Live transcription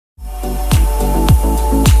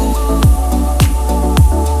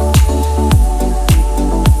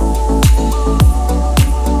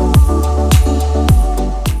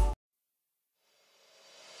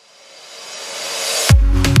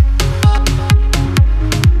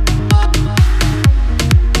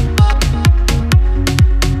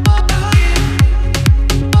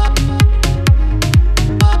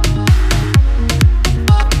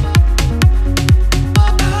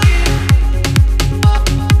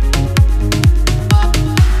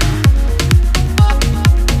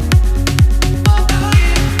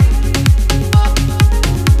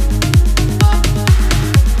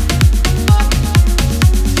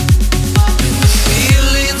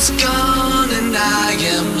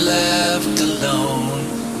am left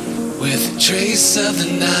alone, with a trace of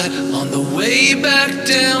the night on the way back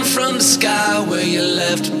down from the sky where you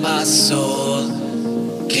left my soul.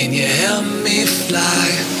 Can you help me fly?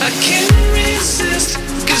 I can't resist,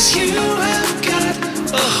 'cause you have got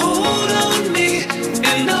a hold on me.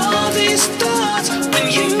 And all these thoughts, when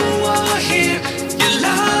you are here, you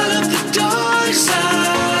light up the dark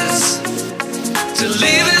sides to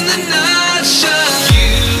live in the night shine.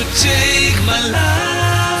 You take my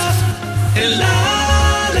life and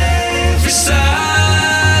light every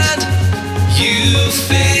side. You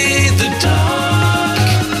fade the dark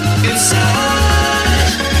inside.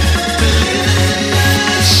 The living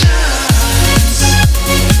light shines.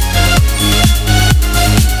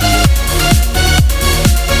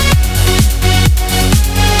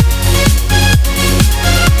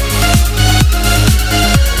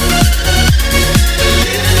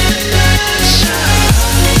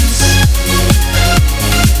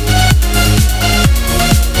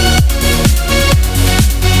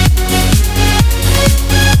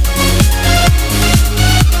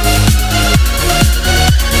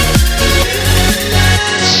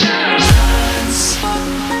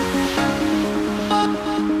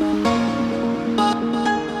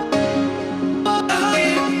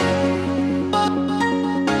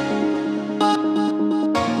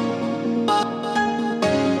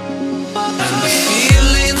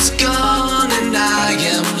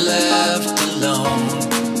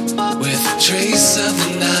 Trace of the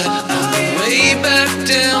night on the way back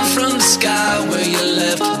down from the sky where you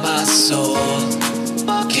left my soul.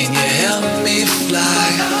 Can you help me fly?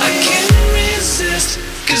 I can't resist,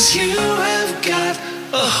 'cause you have got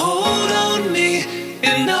a hold on me.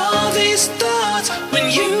 And all these thoughts, when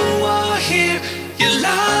you are here, you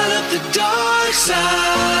light up the dark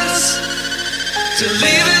sides to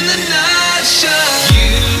live in the night shine.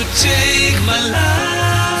 You take my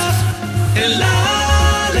life and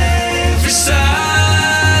light every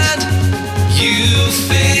side. You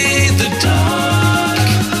fade the dark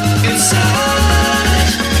inside.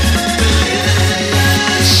 The living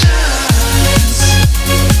light shines.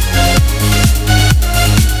 The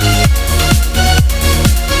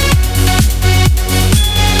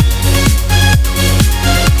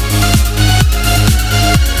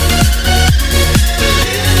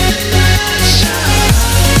living light shines.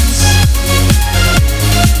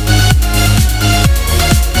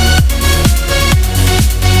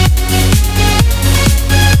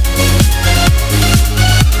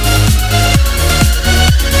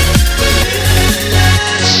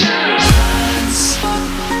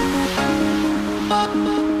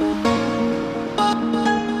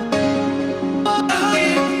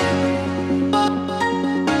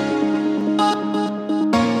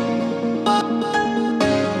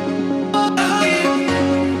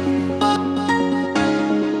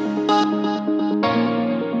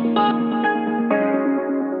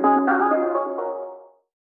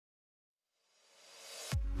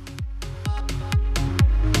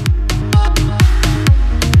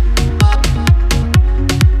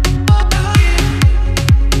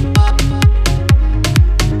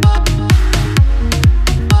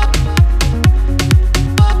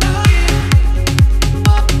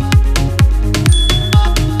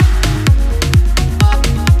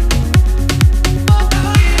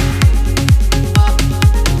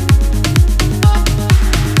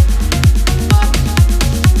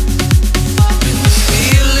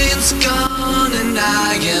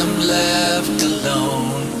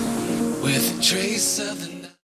 Trace of the